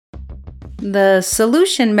The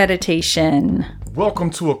Solution Meditation. Welcome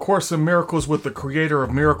to A Course in Miracles with the Creator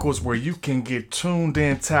of Miracles, where you can get tuned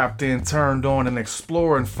in, tapped in, turned on, and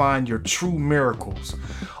explore and find your true miracles.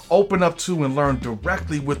 Open up to and learn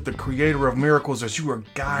directly with the Creator of Miracles as you are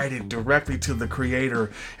guided directly to the Creator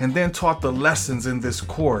and then taught the lessons in this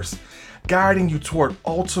course, guiding you toward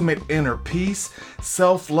ultimate inner peace,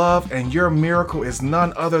 self-love, and your miracle is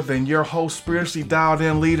none other than your host, spiritually dialed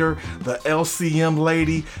in leader, the LCM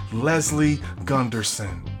lady, Leslie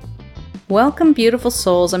Gunderson. Welcome, beautiful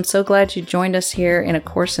souls. I'm so glad you joined us here in A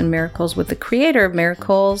Course in Miracles with the Creator of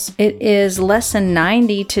Miracles. It is lesson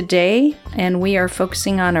 90 today, and we are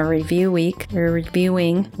focusing on a review week. We're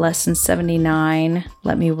reviewing lesson 79,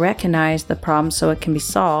 Let Me Recognize the Problem So It Can Be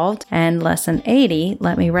Solved, and lesson 80,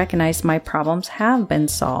 Let Me Recognize My Problems Have Been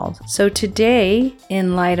Solved. So today,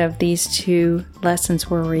 in light of these two lessons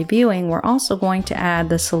we're reviewing, we're also going to add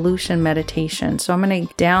the solution meditation. So I'm going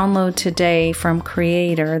to download today from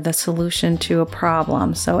Creator the solution to a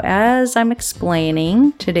problem. So as I'm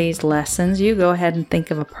explaining today's lessons, you go ahead and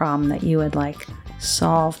think of a problem that you would like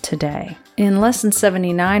solved today. In lesson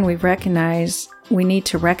 79, we need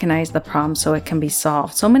to recognize the problem so it can be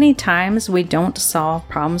solved. So many times we don't solve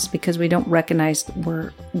problems because we don't recognize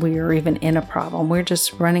we're even in a problem. We're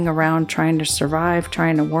just running around trying to survive,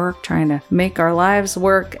 trying to work, trying to make our lives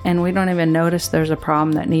work, and we don't even notice there's a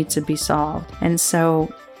problem that needs to be solved. And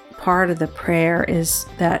so part of the prayer is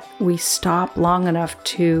that we stop long enough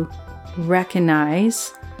to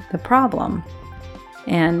recognize the problem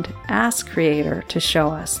and ask Creator to show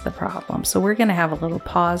us the problem. So we're going to have a little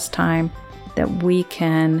pause time that we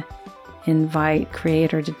can invite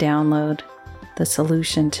Creator to download the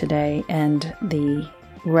solution today and the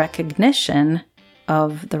recognition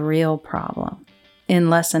of the real problem.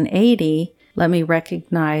 In lesson 80, let me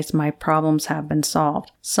recognize my problems have been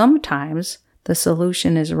solved. Sometimes the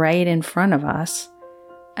solution is right in front of us,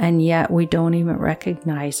 and yet we don't even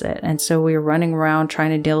recognize it. And so we're running around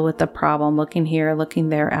trying to deal with the problem, looking here, looking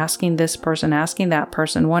there, asking this person, asking that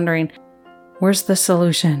person, wondering, where's the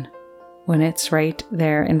solution? When it's right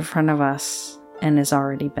there in front of us and has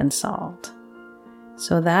already been solved.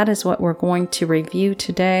 So that is what we're going to review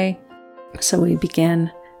today. So we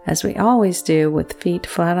begin, as we always do, with feet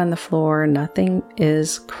flat on the floor. Nothing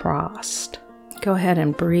is crossed. Go ahead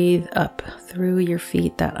and breathe up through your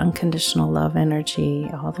feet, that unconditional love energy,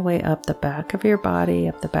 all the way up the back of your body,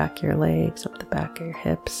 up the back of your legs, up the back of your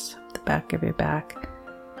hips, up the back of your back,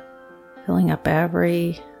 filling up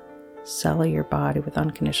every cell of your body with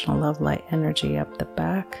unconditional love light energy up the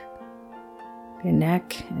back, your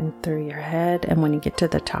neck, and through your head. And when you get to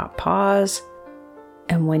the top, pause.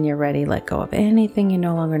 And when you're ready, let go of anything you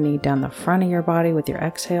no longer need down the front of your body with your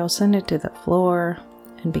exhale. Send it to the floor.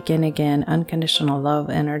 And begin again, unconditional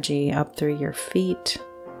love energy up through your feet,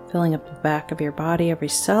 filling up the back of your body, every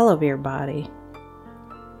cell of your body.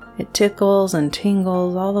 It tickles and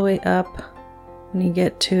tingles all the way up. When you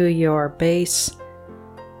get to your base,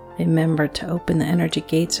 remember to open the energy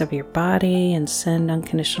gates of your body and send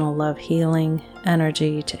unconditional love healing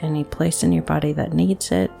energy to any place in your body that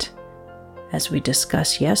needs it. As we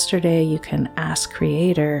discussed yesterday, you can ask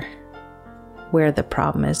Creator where the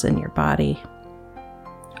problem is in your body.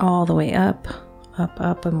 All the way up, up,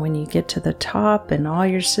 up, and when you get to the top and all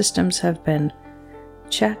your systems have been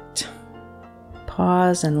checked,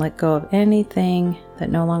 pause and let go of anything that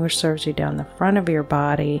no longer serves you down the front of your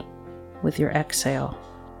body with your exhale.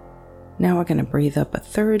 Now we're going to breathe up a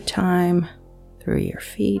third time through your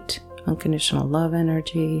feet, unconditional love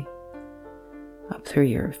energy, up through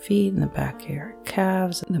your feet and the back of your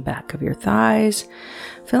calves and the back of your thighs,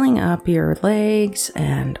 filling up your legs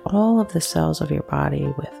and all of the cells of your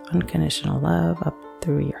body with unconditional love up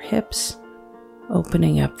through your hips,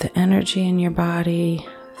 opening up the energy in your body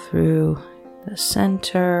through the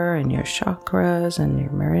center and your chakras and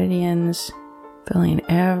your meridians, filling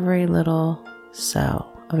every little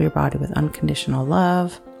cell of your body with unconditional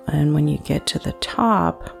love. And when you get to the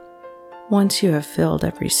top, once you have filled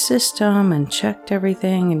every system and checked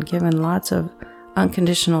everything and given lots of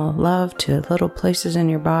unconditional love to little places in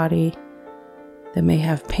your body that may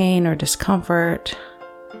have pain or discomfort,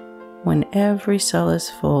 when every cell is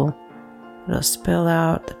full, it'll spill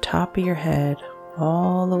out the top of your head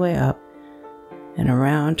all the way up and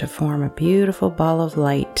around to form a beautiful ball of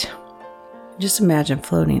light. Just imagine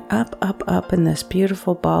floating up, up, up in this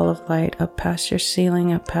beautiful ball of light, up past your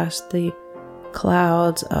ceiling, up past the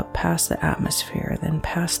clouds, up past the atmosphere, then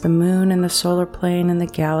past the moon and the solar plane and the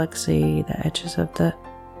galaxy, the edges of the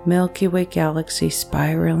Milky Way galaxy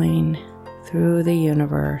spiraling through the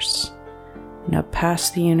universe, and up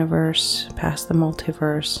past the universe, past the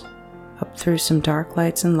multiverse, up through some dark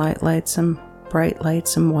lights and light lights, some bright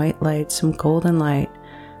lights, some white lights, some golden light,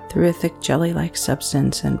 through a thick jelly-like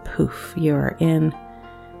substance, and poof, you are in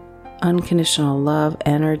unconditional love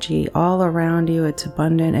energy all around you. It's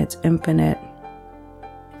abundant, it's infinite.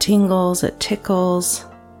 It tingles, it tickles,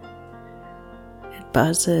 it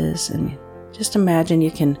buzzes, and just imagine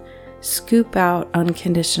you can scoop out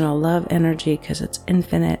unconditional love energy because it's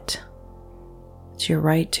infinite. It's your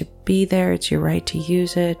right to be there. It's your right to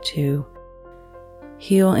use it to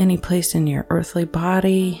heal any place in your earthly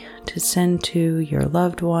body, to send to your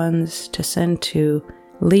loved ones, to send to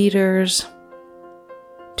leaders,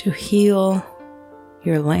 to heal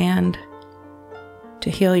your land, to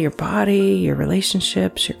heal your body, your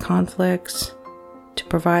relationships, your conflicts, to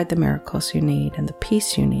provide the miracles you need and the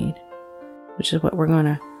peace you need, which is what we're going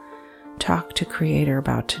to talk to Creator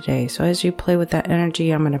about today. So as you play with that energy,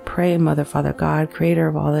 I'm going to pray. Mother, Father, God, Creator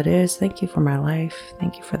of all that is, thank you for my life.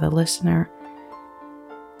 Thank you for the listener.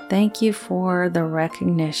 Thank you for the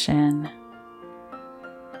recognition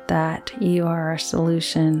that you are our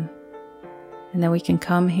solution, and that we can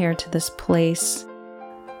come here to this place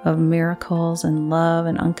of miracles and love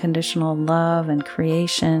and unconditional love and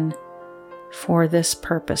creation for this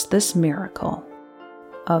purpose, this miracle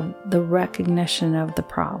of the recognition of the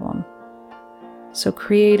problem. So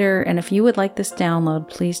Creator, and if you would like this download,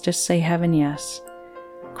 please just say heaven yes.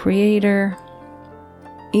 Creator,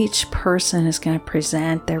 each person is going to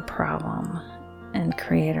present their problem. And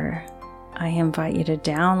Creator, I invite you to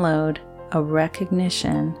download a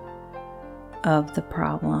recognition of the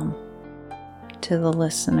problem to the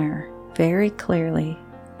listener very clearly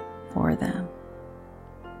for them.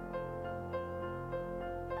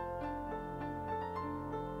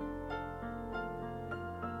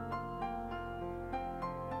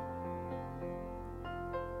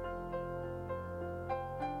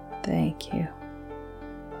 Thank you.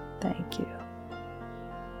 Thank you.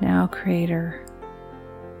 Now, Creator,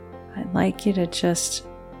 I'd like you to just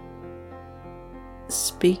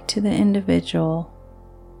speak to the individual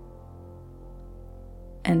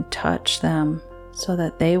and touch them so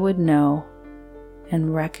that they would know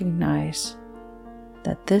and recognize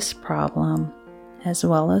that this problem, as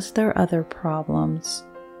well as their other problems,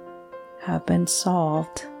 have been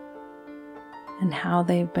solved, and how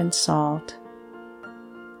they've been solved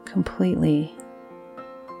completely.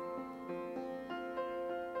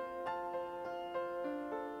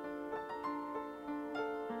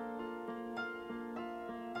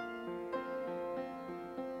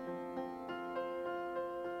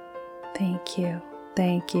 Thank you,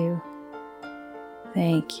 thank you,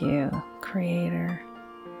 thank you, Creator.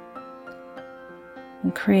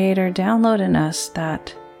 And Creator, download in us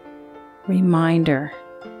that reminder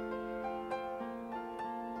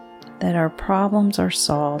that our problems are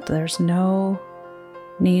solved. There's no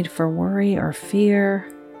need for worry or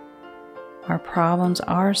fear. Our problems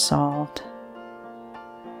are solved.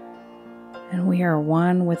 And we are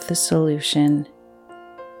one with the solution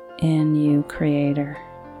in you, Creator.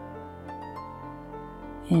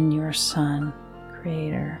 In your Son,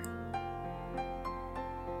 Creator.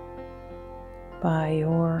 By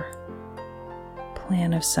your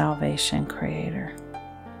plan of salvation, Creator.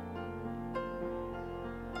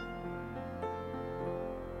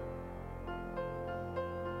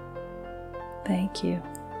 Thank you.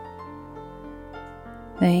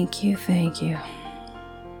 Thank you, thank you.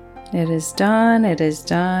 It is done, it is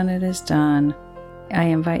done, it is done. I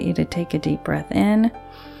invite you to take a deep breath in,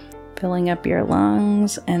 filling up your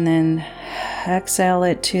lungs, and then exhale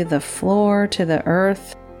it to the floor, to the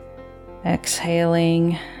earth.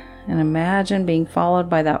 Exhaling, and imagine being followed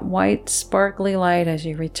by that white sparkly light as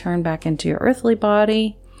you return back into your earthly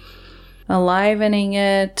body, enlivening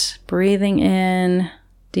it, breathing in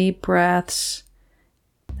deep breaths.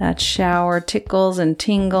 That shower tickles and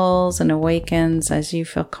tingles and awakens. As you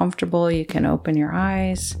feel comfortable, you can open your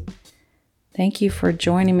eyes. Thank you for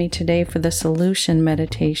joining me today for the Solution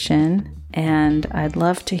Meditation, and I'd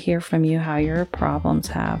love to hear from you how your problems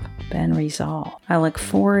have been resolved. I look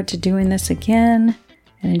forward to doing this again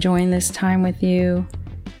and enjoying this time with you.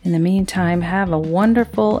 In the meantime, have a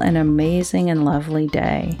wonderful and amazing and lovely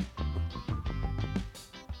day.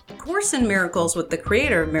 Course in Miracles with the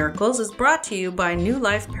Creator of Miracles is brought to you by New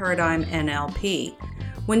Life Paradigm NLP.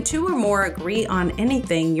 When two or more agree on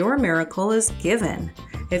anything, your miracle is given.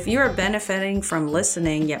 If you are benefiting from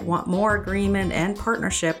listening yet want more agreement and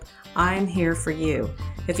partnership, I'm here for you.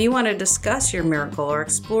 If you want to discuss your miracle or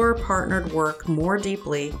explore partnered work more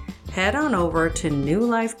deeply, head on over to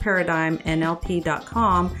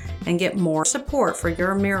newlifeparadigmnlp.com and get more support for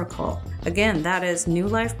your miracle. Again, that is New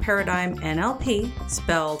Life Paradigm NLP,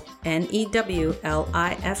 spelled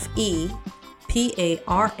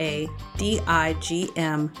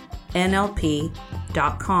NEWLIFEPARADIGM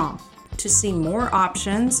NLP.com to see more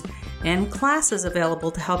options and classes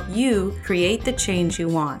available to help you create the change you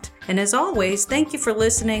want. And as always, thank you for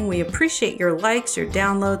listening. We appreciate your likes, your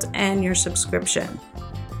downloads, and your subscription.